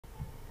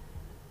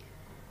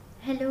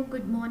Hello,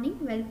 good morning.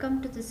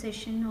 Welcome to the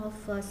session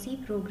of C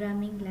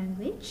Programming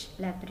Language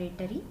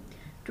Laboratory.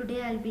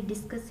 Today I'll be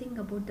discussing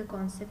about the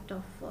concept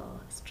of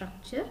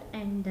structure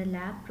and the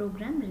lab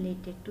program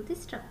related to the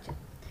structure.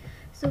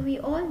 So we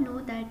all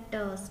know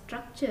that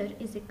structure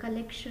is a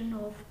collection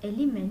of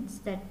elements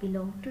that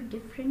belong to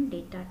different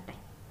data type.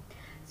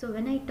 So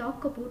when I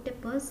talk about a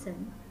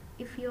person,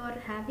 if you are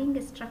having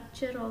a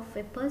structure of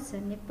a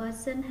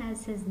person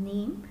has his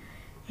name,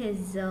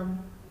 his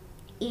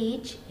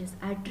age, his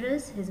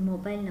address, his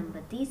mobile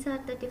number. These are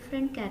the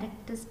different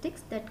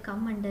characteristics that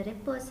come under a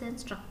person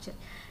structure.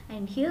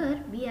 And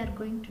here we are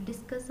going to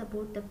discuss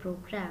about the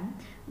program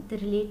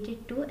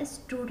related to a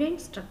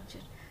student structure.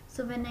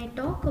 So when I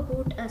talk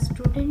about a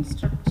student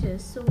structure,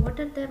 so what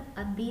are the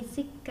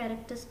basic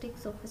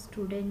characteristics of a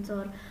student,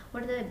 or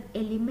what are the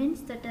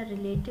elements that are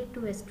related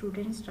to a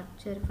student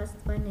structure? First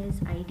one is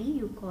ID,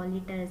 you call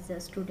it as a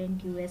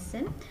student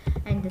USN,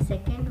 and the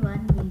second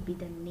one will be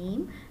the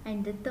name,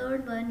 and the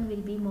third one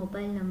will be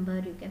mobile number.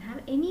 You can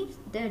have any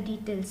the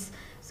details.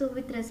 So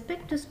with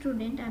respect to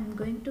student, I am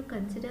going to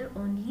consider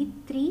only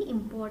three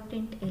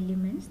important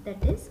elements,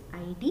 that is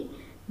ID,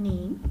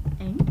 name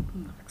and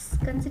marks.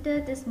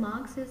 Consider this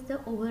marks is the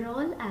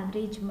overall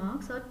average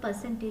marks or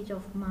percentage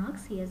of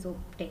marks he has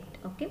obtained.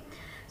 Okay,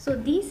 so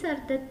these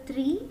are the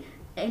three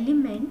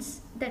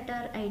elements that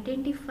are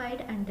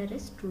identified under a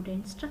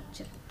student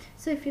structure.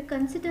 So if you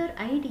consider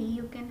ID,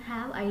 you can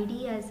have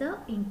ID as a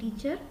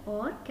integer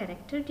or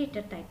character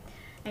data type,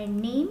 and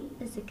name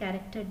is a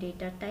character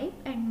data type,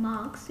 and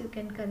marks you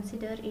can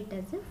consider it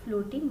as a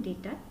floating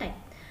data type.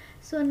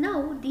 So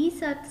now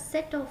these are the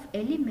set of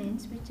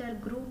elements which are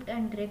grouped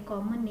under a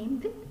common name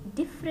with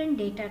different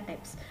data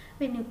types.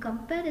 When you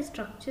compare a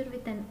structure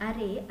with an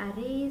array,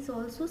 array is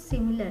also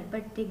similar,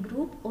 but they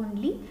group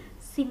only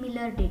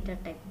similar data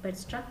type. But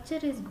structure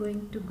is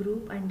going to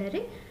group under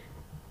a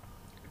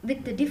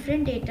with the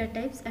different data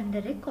types under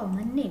a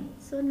common name.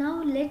 So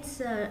now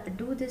let's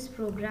do this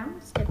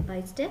program step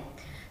by step.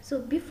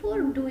 So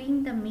before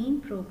doing the main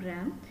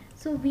program,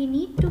 so we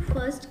need to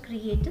first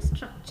create a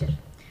structure.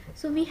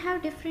 So we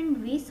have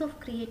different ways of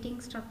creating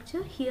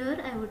structure. Here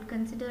I would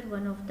consider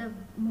one of the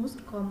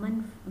most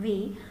common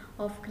way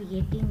of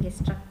creating a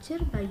structure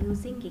by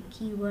using a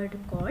keyword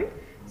called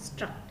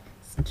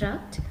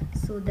struct.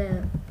 So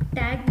the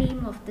tag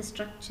name of the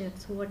structure,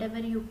 so whatever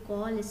you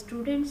call a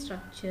student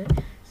structure,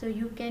 so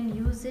you can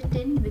use it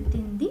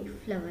within the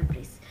flower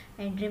brace.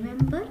 And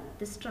remember,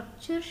 the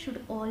structure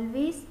should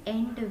always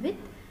end with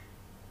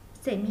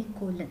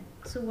semicolon.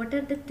 So what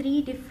are the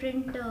three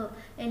different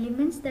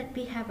elements that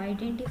we have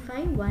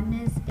identified? One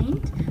is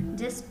int,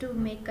 just to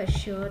make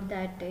sure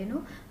that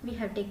we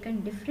have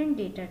taken different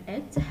data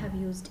types. I have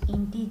used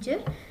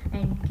integer,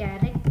 and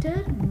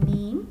character,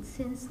 name,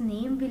 since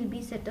name will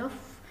be set of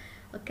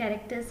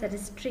characters as a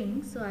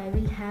string, so I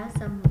will have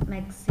some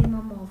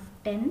maximum of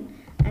 10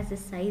 as a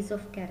size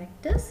of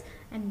characters,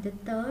 and the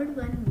third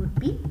one would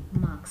be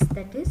marks,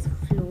 that is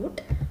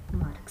float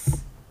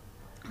marks.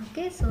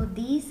 Okay, so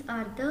these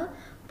are the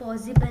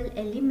possible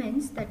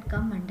elements that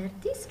come under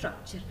the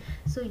structure.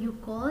 So you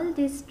call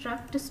this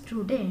struct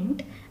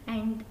student,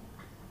 and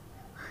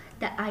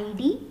the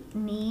ID,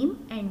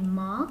 name and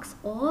marks,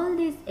 all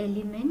these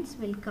elements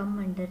will come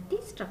under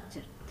the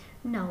structure.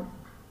 Now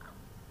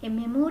a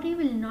memory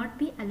will not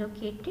be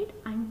allocated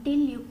until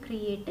you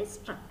create a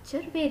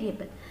structure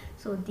variable.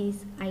 So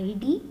these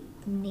ID,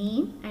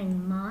 name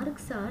and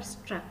marks are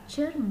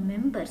structure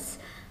members,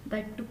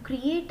 but to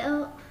create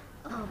a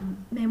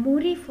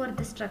memory for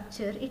the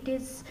structure, it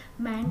is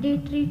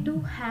mandatory to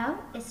have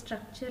a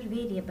structure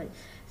variable.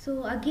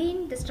 So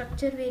again, the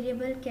structure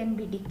variable can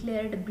be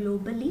declared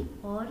globally,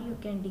 or you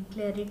can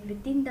declare it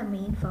within the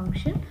main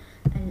function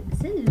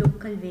as a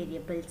local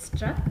variable.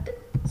 Struct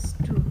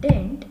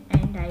student,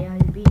 and I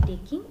will be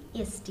taking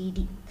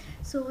std.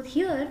 So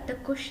here the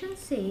question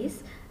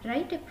says,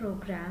 write a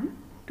program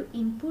to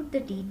input the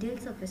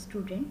details of a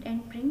student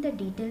and print the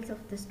details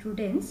of the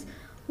students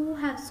who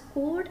have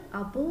scored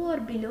above or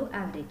below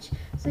average.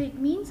 So it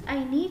means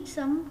I need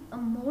some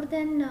more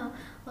than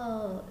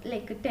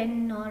like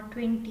 10 or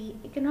 20.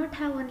 You cannot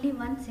have only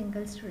one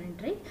single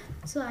student, right?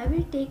 So I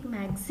will take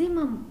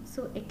maximum.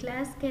 So a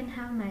class can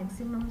have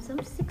maximum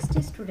some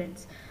 60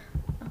 students.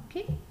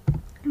 Okay,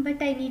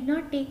 but I need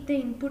not take the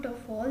input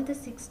of all the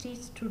 60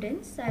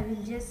 students. I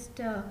will just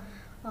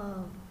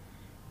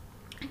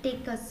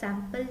take a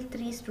sample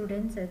 3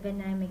 students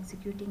when I am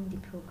executing the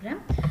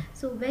program.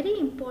 So very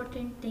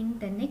important thing,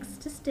 the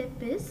next step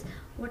is,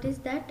 what is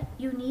that?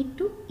 You need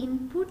to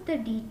input the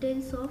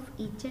details of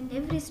each and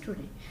every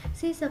student.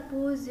 Say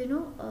suppose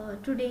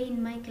today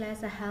in my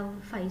class I have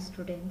 5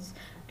 students,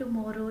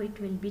 tomorrow it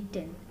will be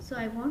 10. So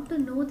I want to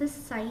know the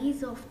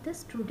size of the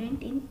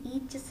student in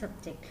each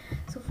subject.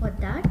 So for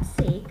that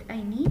sake,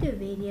 I need a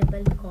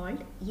variable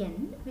called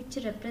n,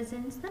 which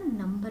represents the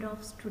number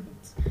of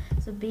students.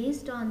 So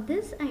based on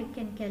this, I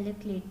can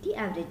calculate the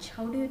average.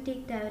 How do you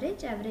take the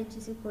average? Average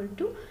is equal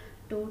to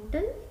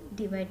total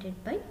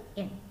divided by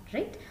n,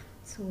 right?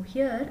 So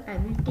here I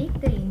will take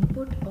the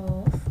input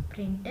of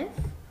printf.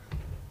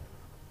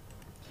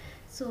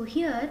 So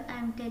here I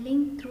am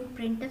telling through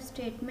printf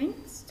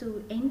statements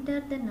to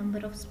enter the number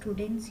of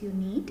students you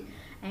need,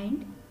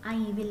 and I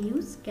will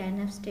use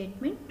scanf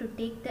statement to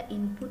take the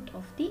input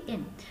of the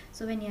n.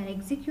 So when you are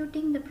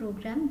executing the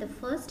program, the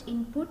first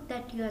input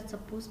that you are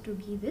supposed to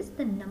give is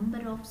the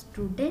number of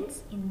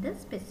students in the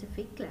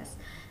specific class.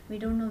 We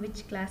don't know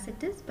which class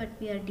it is, but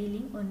we are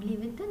dealing only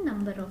with the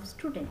number of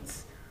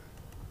students.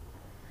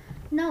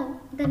 Now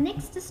the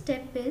next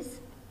step is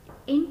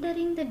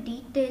entering the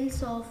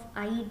details of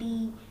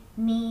ID,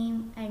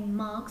 name and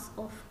marks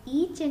of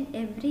each and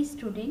every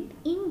student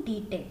in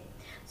detail.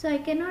 So I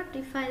cannot,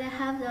 if I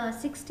have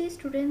 60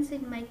 students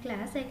in my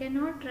class, I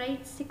cannot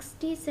write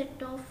 60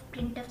 set of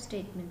printf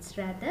statements.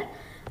 Rather,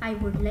 I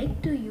would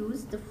like to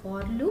use the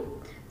for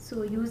loop.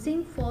 So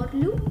using for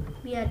loop,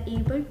 we are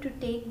able to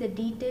take the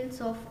details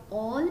of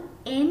all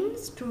n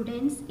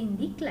students in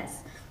the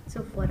class.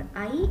 So for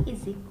I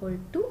is equal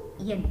to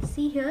n.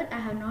 See here, I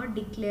have not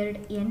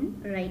declared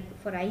n, right?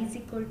 For I is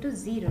equal to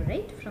 0,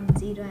 right? From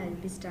 0 I will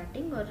be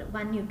starting, or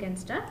 1 you can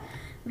start.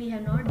 We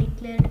have not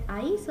declared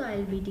I, so I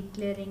will be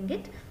declaring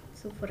it.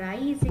 So for I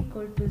is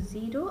equal to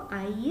 0,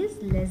 I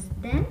is less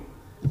than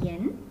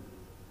n.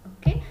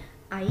 Okay,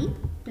 I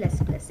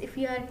plus plus. If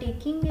you are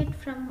taking it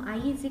from I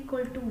is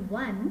equal to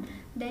 1,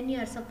 then you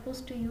are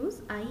supposed to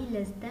use I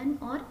less than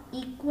or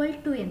equal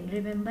to n.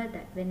 Remember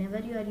that whenever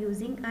you are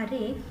using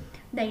array,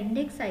 the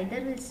index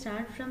either will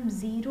start from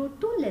 0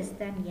 to less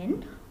than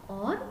n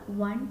or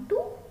 1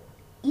 to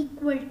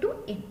equal to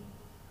n.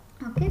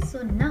 Okay,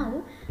 so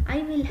now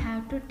I will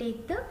have to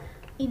take the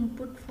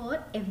input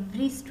for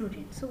every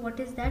student. So what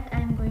is that? I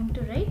am going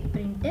to write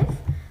printf.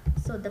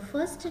 So the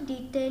first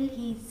detail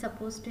he is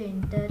supposed to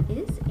enter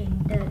is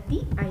enter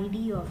the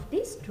ID of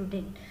the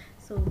student.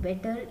 So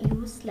better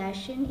use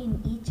 /n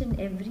in each and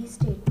every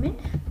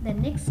statement. The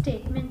next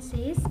statement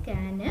says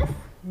scanf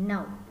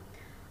now.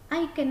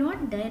 I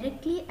cannot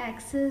directly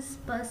access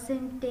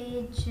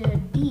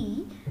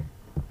 %d,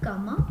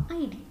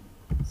 ID.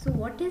 So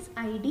what is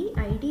ID?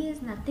 ID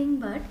is nothing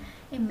but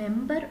a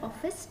member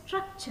of a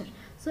structure.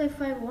 So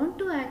if I want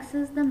to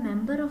access the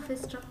member of a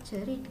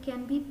structure, it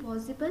can be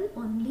possible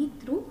only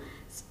through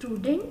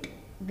student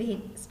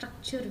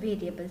structure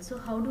variable. So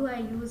how do I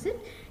use it?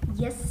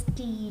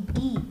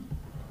 std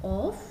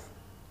of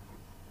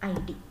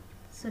ID.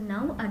 So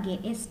now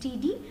again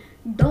std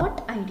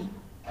dot ID.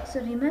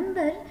 So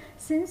remember,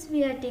 since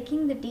we are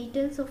taking the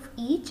details of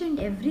each and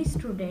every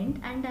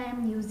student and I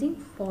am using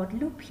for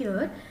loop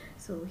here,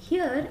 so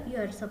here you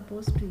are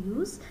supposed to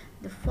use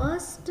the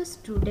first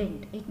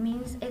student. It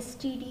means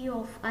std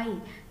of I,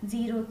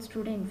 0th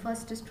student,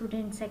 first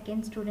student,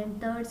 second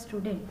student, third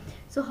student.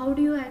 So how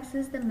do you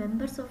access the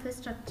members of a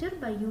structure?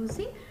 By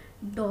using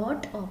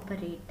dot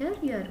operator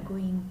you are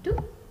going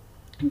to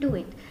do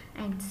it.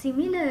 And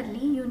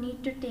similarly you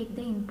need to take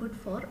the input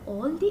for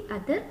all the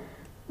other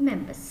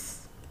members.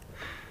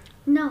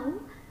 Now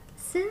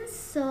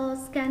since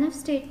scanf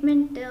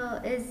statement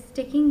is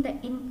taking the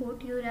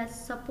input, you are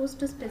supposed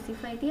to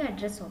specify the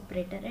address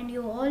operator, and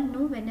you all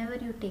know whenever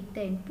you take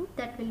the input,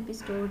 that will be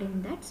stored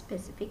in that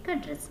specific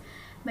address.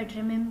 But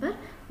remember,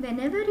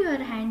 whenever you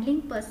are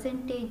handling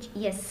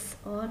 %s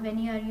or when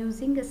you are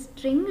using a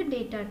string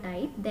data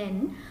type,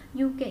 then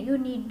you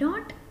need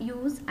not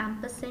use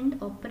ampersand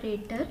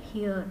operator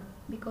here,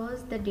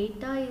 because the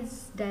data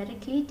is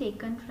directly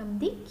taken from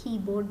the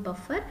keyboard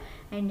buffer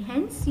and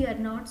hence you are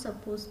not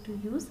supposed to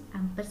use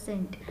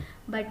ampersand.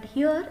 But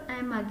here I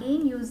am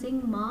again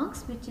using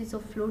marks, which is a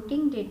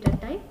floating data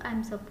type. I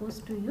am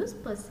supposed to use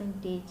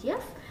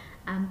 %f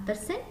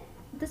ampersand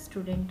the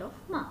student of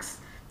marks.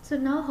 So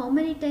now how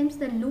many times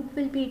the loop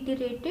will be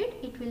iterated?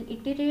 It will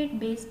iterate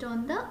based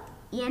on the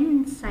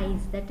n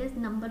size, that is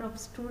number of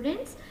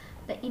students,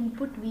 the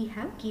input we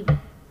have given.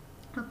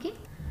 Okay.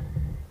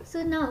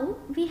 So now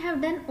we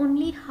have done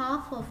only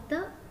half of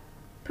the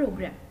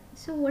program.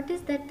 So what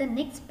is that? The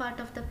next part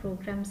of the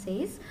program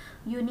says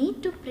you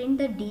need to print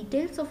the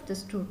details of the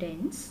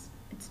students.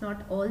 It's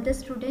not all the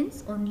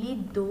students,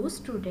 only those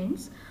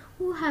students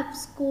who have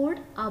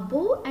scored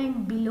above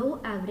and below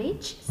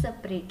average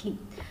separately.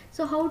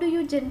 So how do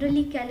you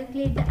generally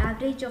calculate the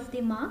average of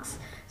the marks?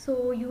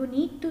 So you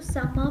need to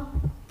sum up.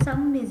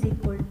 Sum is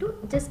equal to,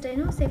 just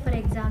say for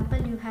example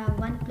you have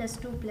 1 plus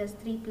 2 plus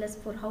 3 plus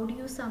 4. How do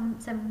you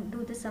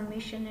do the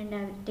summation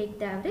and take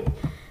the average?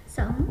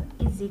 Sum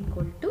is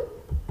equal to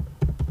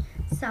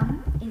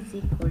sum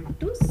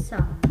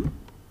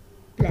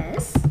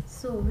plus,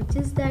 so which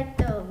is that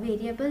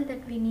variable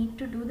that we need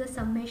to do the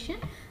summation?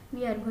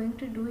 We are going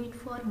to do it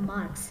for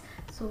marks.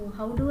 So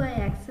how do I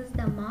access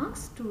the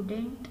marks?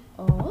 Student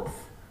of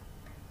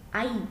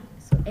I.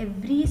 So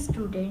every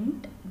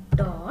student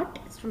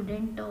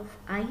of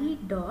I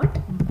dot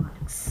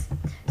marks.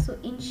 So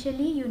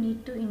initially you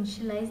need to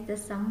initialize the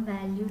sum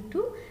value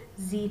to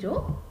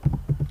 0,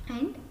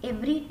 and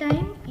every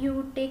time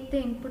you take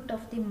the input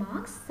of the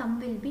marks, sum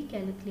will be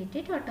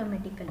calculated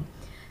automatically.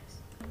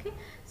 Okay,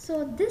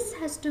 so this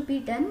has to be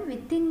done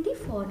within the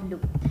for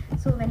loop.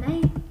 So when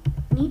I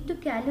need to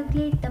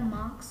calculate the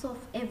marks of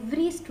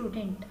every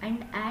student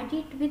and add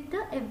it with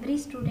the every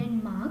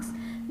student marks,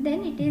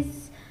 then it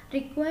is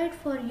required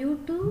for you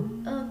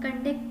to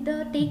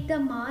take the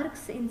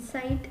marks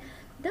inside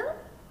the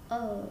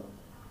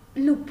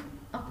loop.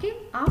 Okay,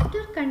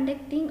 after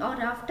conducting or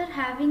after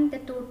having the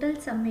total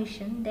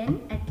summation,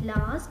 then at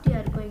last you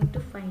are going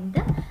to find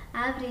the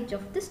average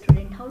of the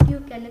student. How do you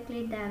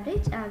calculate the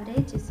average?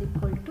 Average is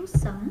equal to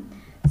sum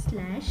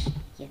slash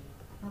n.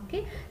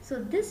 Okay,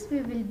 so this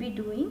we will be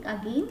doing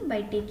again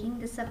by taking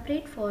the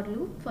separate for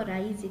loop for I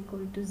is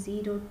equal to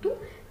 0 to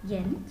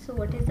n. So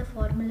what is the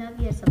formula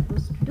we are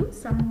supposed to do?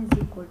 Sum is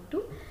equal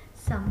to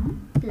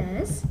sum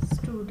plus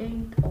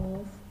student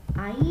of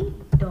I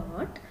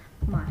dot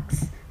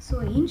marks. So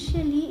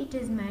initially it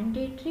is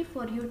mandatory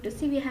for you to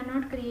see, we have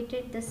not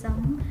created the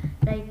sum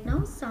right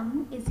now.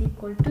 Sum is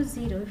equal to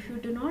 0. If you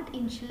do not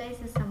initialize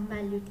the sum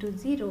value to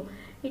 0,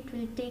 it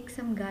will take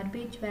some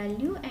garbage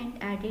value and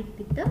add it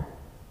with the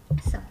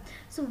sum.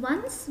 So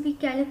once we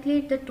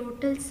calculate the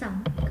total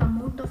sum,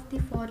 come out of the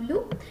for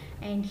loop,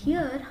 and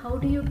here how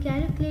do you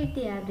calculate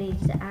the average?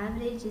 The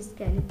average is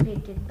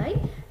calculated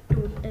by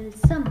total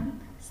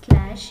sum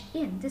slash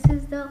n. This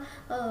is the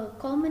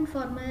common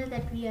formula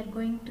that we are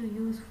going to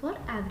use for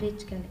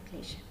average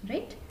calculation,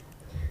 right?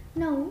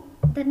 Now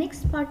the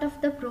next part of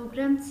the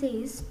program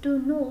says to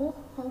know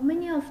how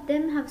many of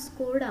them have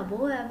scored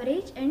above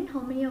average and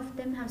how many of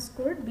them have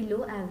scored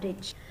below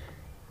average.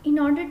 In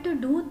order to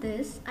do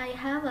this, I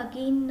have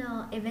again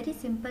a very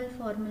simple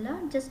formula.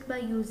 Just by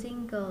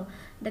using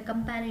the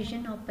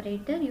comparison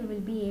operator, you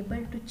will be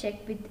able to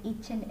check with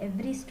each and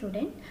every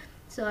student.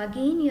 So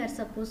again you are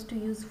supposed to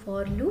use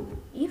for loop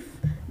if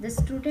the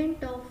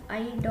student of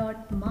I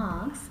dot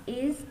marks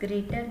is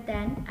greater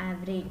than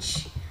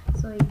average.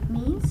 So it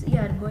means you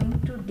are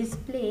going to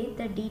display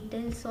the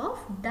details of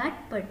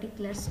that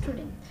particular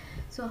student.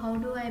 So how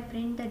do I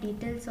print the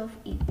details of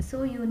it?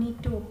 So you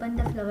need to open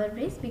the flower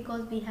brace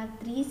because we have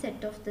 3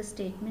 set of the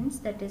statements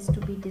that is to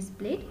be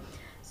displayed.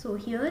 So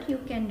here you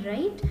can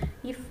write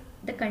if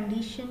the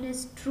condition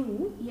is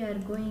true, you are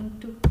going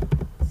to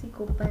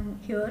open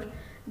here.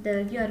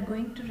 You are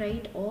going to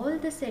write all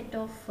the set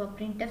of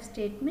printf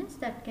statements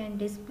that can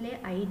display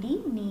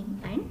ID, name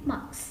and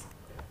marks.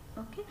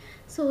 Okay,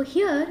 so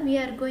here we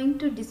are going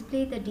to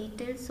display the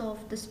details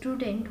of the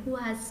student who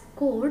has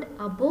scored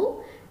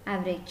above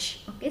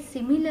average. Okay,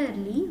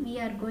 similarly we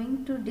are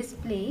going to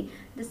display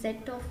the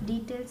set of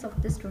details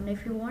of the student.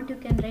 If you want, you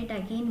can write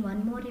again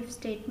one more if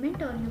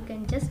statement, or you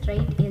can just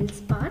write else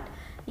part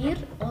here,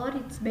 or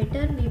it's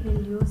better we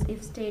will use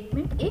if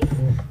statement if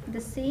the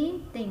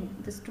same thing,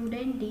 the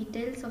student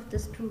details of the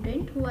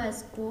student who has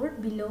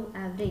scored below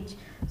average.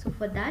 So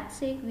for that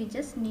sake we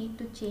just need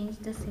to change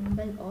the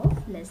symbol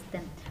of less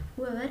than.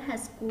 Whoever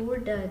has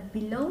scored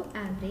below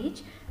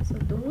average, so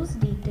those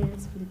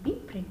details will be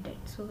printed.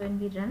 So when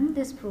we run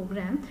this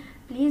program,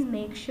 please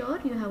make sure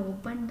you have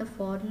opened the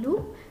for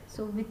loop.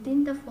 So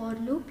within the for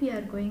loop you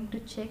are going to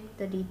check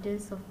the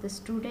details of the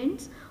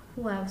students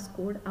who have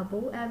scored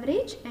above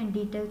average and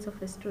details of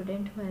a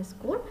student who has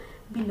scored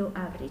below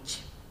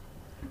average.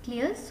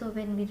 Clear? So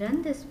when we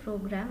run this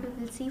program, we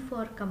will see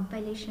for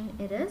compilation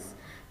errors,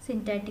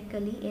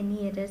 syntactically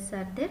any errors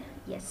are there?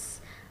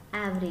 Yes.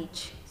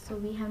 Average. So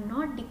we have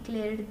not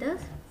declared the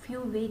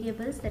few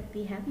variables that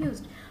we have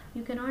used.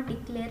 You cannot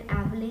declare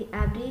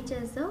average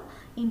as a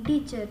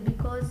integer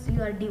because you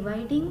are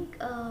dividing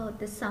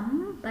the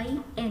sum by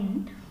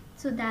n.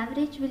 So the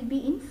average will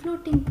be in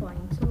floating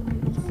point. So we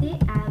will say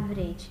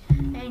average,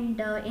 and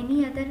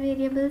any other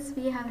variables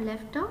we have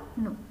left out?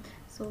 No.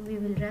 So we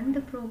will run the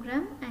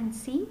program and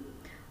see.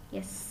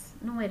 Yes,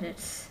 no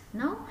errors.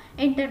 Now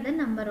enter the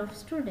number of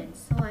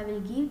students. So I will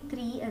give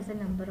 3 as a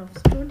number of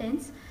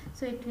students.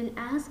 So it will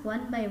ask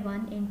one by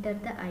one enter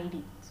the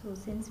ID. So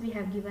since we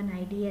have given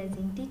ID as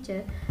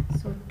integer,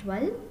 so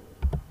 12.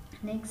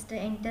 Next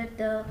enter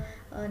the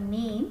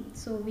name.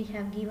 So we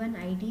have given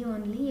ID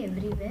only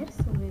everywhere.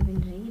 So we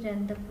will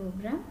rerun the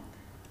program.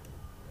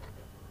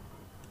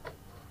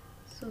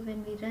 So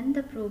when we run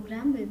the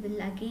program, we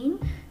will again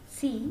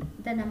see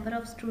the number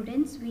of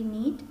students we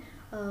need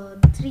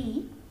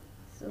 3.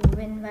 So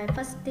when my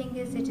first thing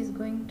is it is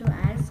going to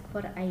ask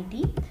for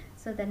ID.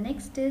 So the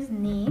next is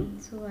name.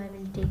 So I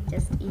will take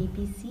just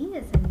ABC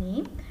as a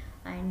name.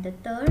 And the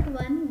third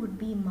one would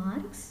be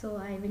marks. So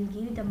I will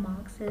give the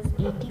marks as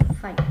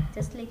 85.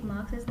 Just like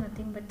marks is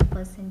nothing but the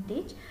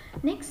percentage.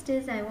 Next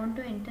is I want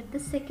to enter the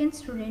second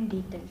student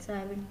detail. So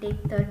I will take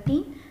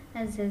 13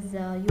 as his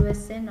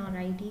USN or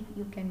ID,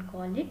 you can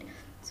call it.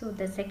 So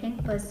the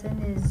second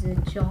person is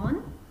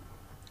John,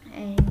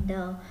 and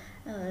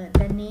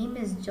the name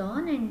is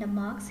John, and the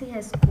marks he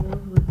has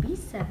scored would be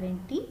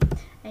 70.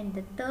 And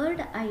the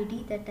third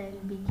ID that I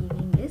will be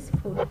giving is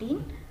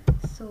 14.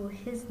 So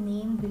his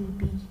name will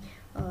be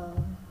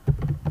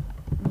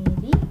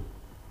Mary,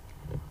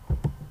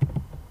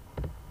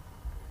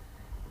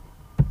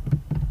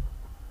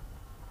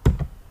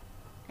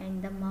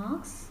 and the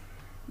marks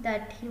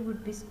that he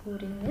would be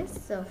scoring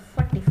is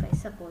 45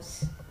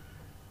 suppose.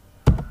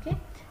 Okay,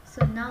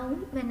 So now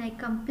when I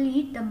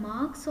complete the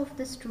marks of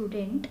the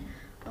student,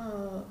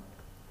 uh,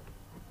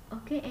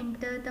 okay,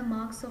 enter the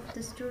marks of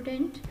the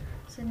student.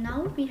 So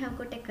now we have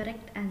got a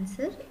correct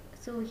answer.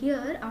 So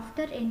here,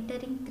 after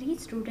entering 3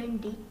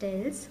 student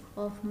details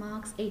of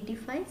marks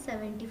 85,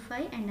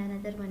 75 and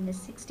another one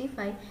is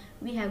 65,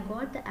 we have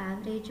got the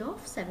average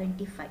of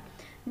 75.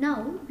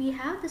 Now we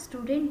have the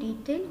student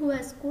detail who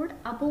has scored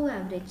above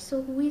average.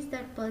 So who is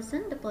that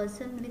person? The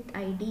person with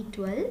ID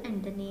 12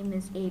 and the name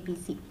is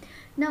ABC.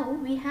 Now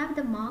we have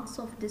the marks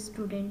of this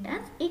student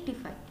as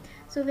 85.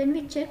 So when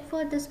we check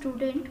for the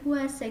student who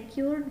has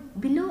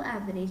secured below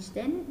average,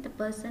 then the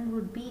person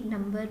would be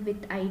number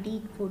with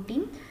ID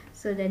 14.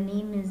 So the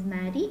name is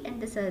Mary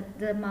and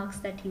the marks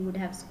that he would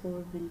have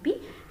scored will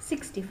be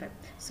 65.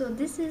 So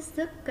this is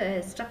the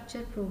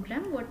structure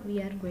program what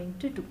we are going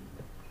to do.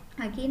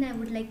 Again, I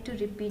would like to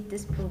repeat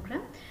this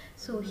program.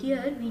 So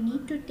here we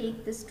need to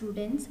take the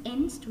students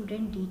n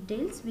student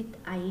details with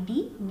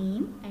ID,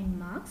 name and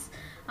marks.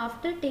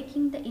 After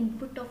taking the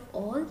input of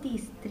all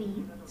these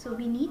three, so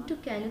we need to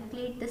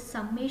calculate the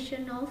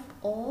summation of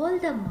all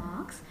the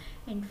marks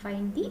and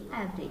find the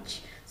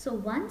average. So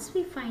once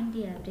we find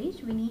the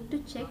average, we need to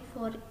check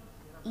for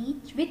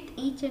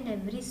each and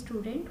every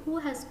student who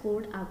has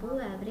scored above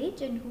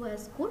average and who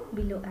has scored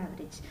below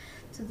average.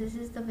 So this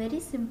is the very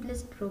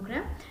simplest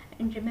program,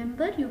 and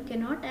remember, you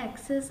cannot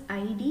access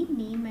ID,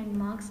 name and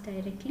marks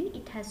directly.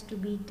 It has to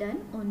be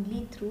done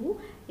only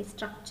through a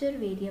structure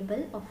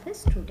variable of a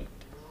student.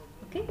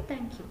 Okay,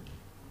 thank you.